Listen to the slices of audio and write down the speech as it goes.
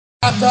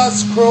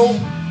Shatters crew,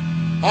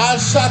 all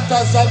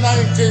shatters the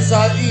 90s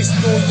are East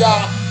New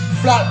York,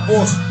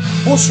 Flatbush,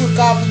 Bushwick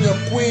Avenue,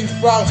 Queens,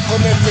 Bronx,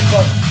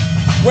 Connecticut.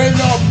 We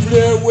not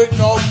play with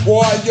no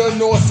boy, you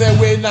know say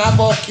we not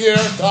go care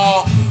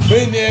car.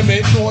 We name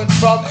it known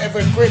from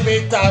every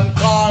cribbit and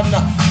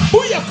corner.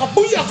 Booyaka,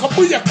 booyaka,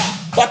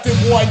 booyaka, but the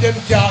boy them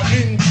can't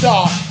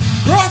enter.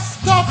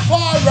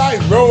 Rastafari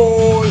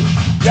roll,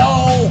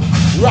 yo,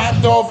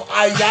 rat of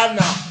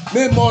Ayana,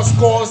 me must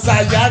go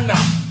Zayana.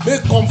 Me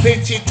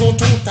compete to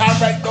time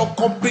right now,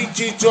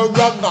 compete to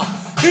runner.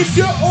 If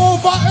you're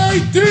over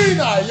 18,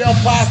 you're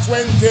past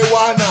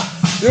 21,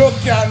 you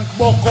can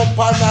buck up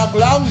on a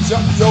glam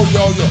jump, yo.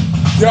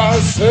 You're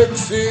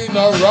 16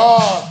 a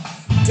raw,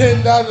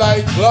 tender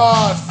like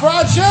glass,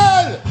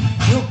 fragile.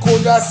 You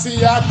coulda see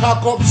her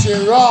cock up she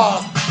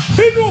raw.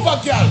 Bend over,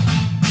 girl.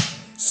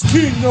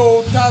 Skin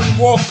out and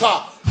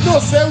walker. No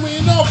say we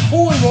no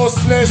fool, no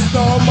slash,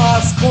 no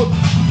mascot.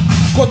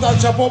 Cut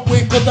and chop up, we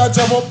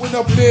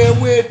no play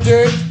with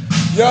it.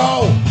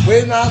 Yo,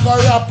 we not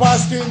gonna rap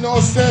asking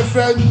no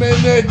 7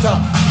 minutes.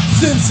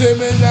 Since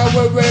we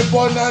never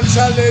born and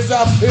challenge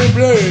a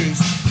blaze.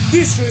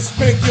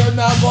 Disrespect you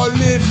not gonna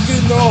live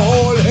in the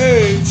whole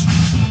age.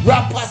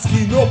 Rap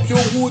asking up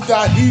your wood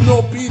and heal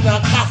up in a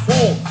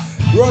cafe.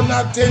 Run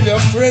and tell your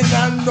friend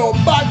and no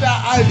bother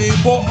Ali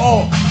but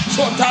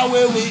shut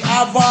away we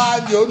have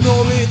on, you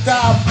know it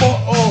a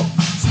but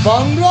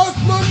Spanglers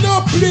man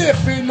no play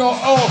for no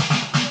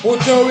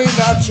put her in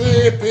a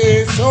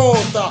 3-piece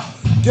out.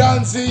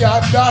 Can't see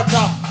your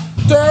daughter.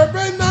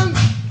 Turban and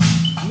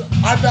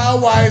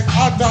otherwise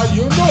hotter.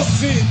 You know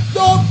see.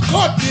 Don't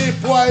cut the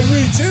boy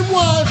reach him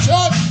one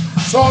shot.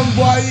 Some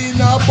boy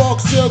in a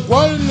box you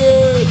going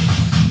lay.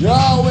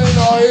 Yeah, we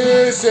no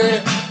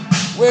easy.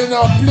 We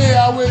no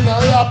player, we no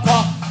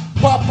rapper.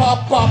 Papa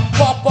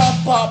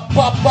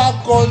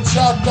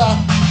gunshot.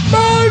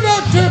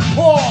 Murder the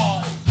boy.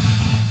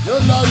 You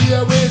know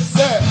here we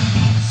say.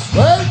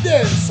 Well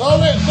then,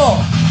 so it go.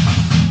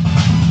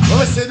 When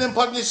we see them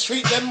on the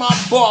street, them my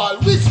ball.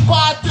 Which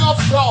part you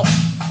from?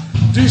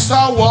 This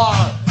a war.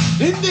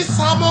 In this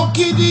a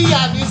monkey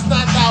and it's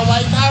not a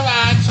white or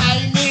a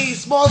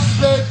Chinese,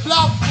 Muslim,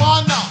 black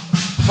man.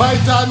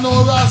 Fighter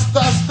no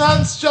Rasta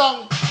stand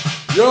strong.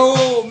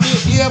 Yo, me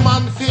here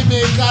man fi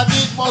make a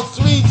it must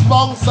reach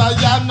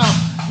Bongsayana.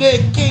 The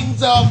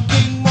kings of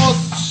king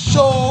must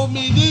show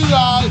me the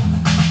right.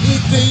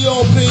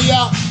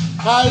 Ethiopia.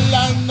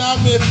 Alana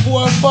me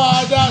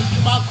forefathers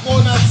back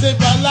on a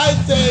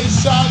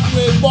civilization.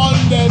 We born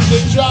them the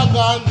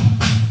dragon,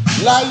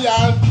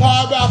 lion,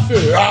 power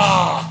for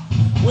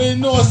we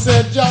know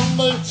say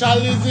jungle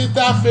chalice it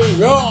a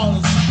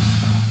feroz.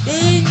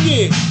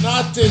 Bingy,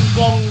 not in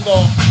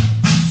Congo.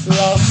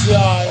 Slash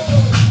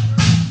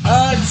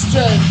earth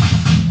strength.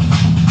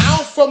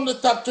 Out from the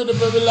top to the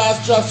very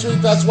last drop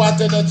street as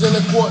water the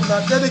jelly court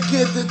now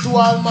dedicated to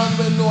all man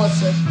we know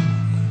say.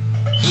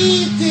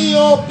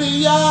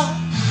 Ethiopia,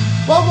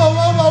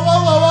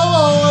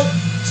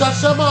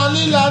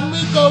 Shashamaliland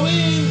we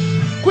going,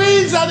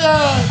 Queens of the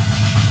earth.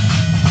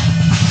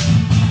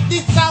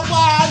 This a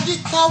war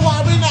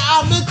in the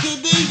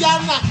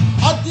Armageddon.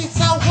 Oh, this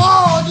a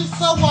war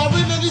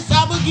in the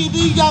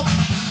Armageddon.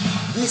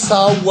 This a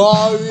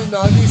war in the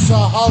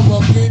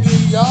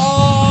Armageddon.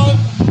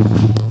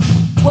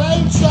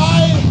 12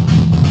 tribe.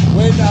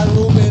 When I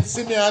room and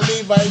see me and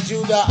Levi,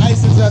 Judah,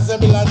 Isis, and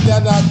Zebul, and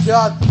Dana,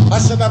 God, I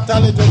should have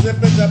told it was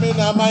Benjamin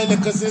and my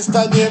little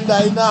sister named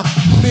Dinah,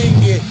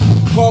 Bingy,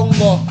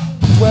 Congo,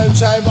 12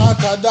 tribe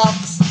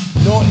Orthodox,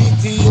 no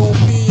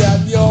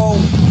Ethiopian, yo.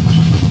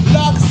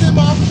 Locks him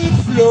off the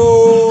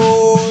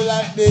flow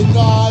like the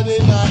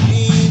garden of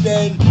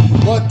Eden.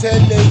 Go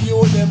tell the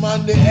youth, them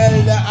and the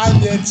elder and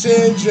their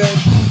children.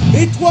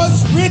 It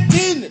was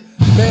written,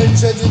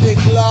 mentioned in the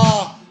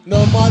law.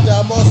 No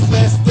mother must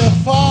bless the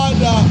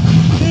father.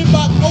 The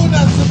backbone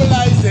of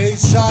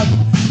civilization.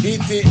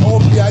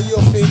 Ethiopia, you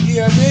feel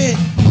hear me?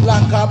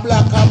 Black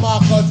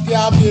Marcus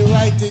Garvey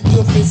write it,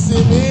 you feel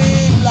see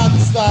me? Black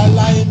Star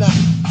Liner,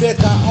 take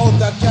her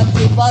out of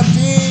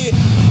captivity.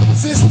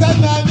 Sister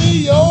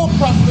Nanny, you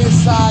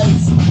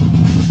prophesize.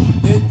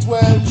 The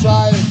 12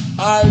 tribes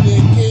are the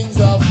kings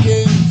of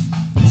kings.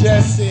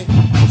 Jesse,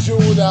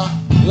 Judah,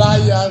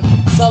 Lion,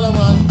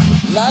 Solomon,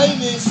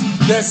 Linus,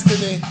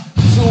 Destiny.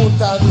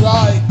 Truth and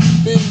right,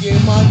 Bingy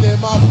man, them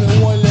have to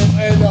hold them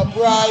head up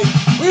right.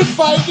 We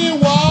fight the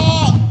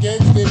war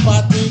against the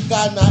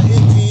Vatican and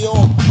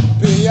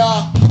Ethiopia,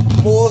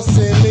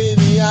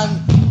 Mussolinian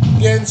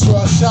against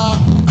Russia.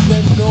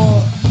 Them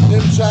know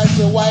them try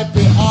to wipe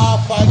it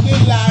off of the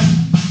land.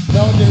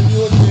 Now them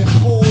use the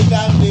food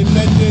and the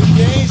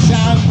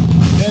medication.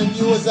 Them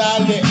use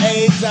all the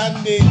AIDS and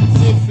the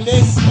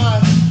syphilis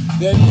man.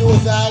 Them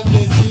use all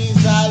the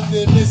disease, all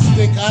the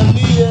mystic and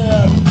the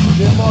herb.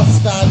 They must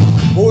stand,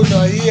 who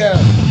no hear,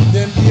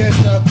 them ears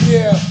not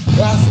clear.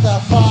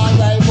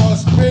 Rastafari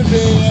must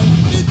prevail.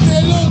 They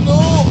tell you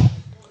no,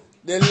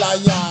 the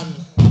lion,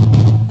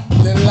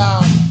 the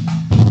lamb,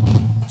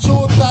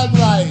 truth and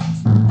right,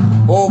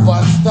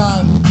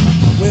 overstand,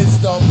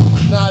 wisdom,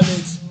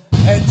 knowledge,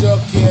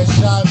 educate.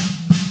 generation.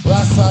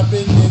 Rasta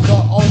been they go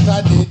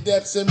out of the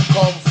depths him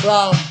come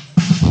from.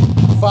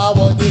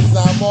 Forward is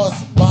a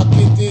must, back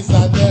it is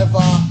a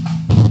never.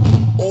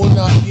 Oh,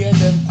 not hear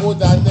them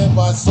coulda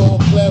never so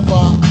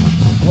clever.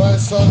 World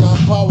son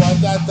and power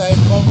that I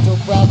come to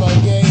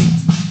propagate.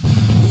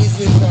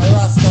 Easy for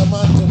Rasta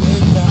man to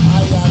enter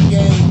higher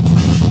gate.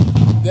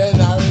 Then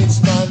a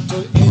rich man to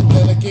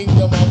enter the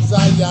kingdom of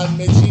Zion.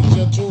 Me teach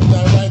you truth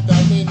and right,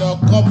 and me no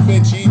come for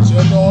teach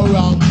you no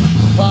wrong.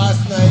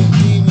 Past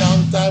 19,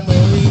 long time we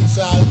reach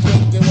all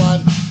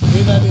 21.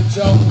 In the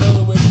jungle.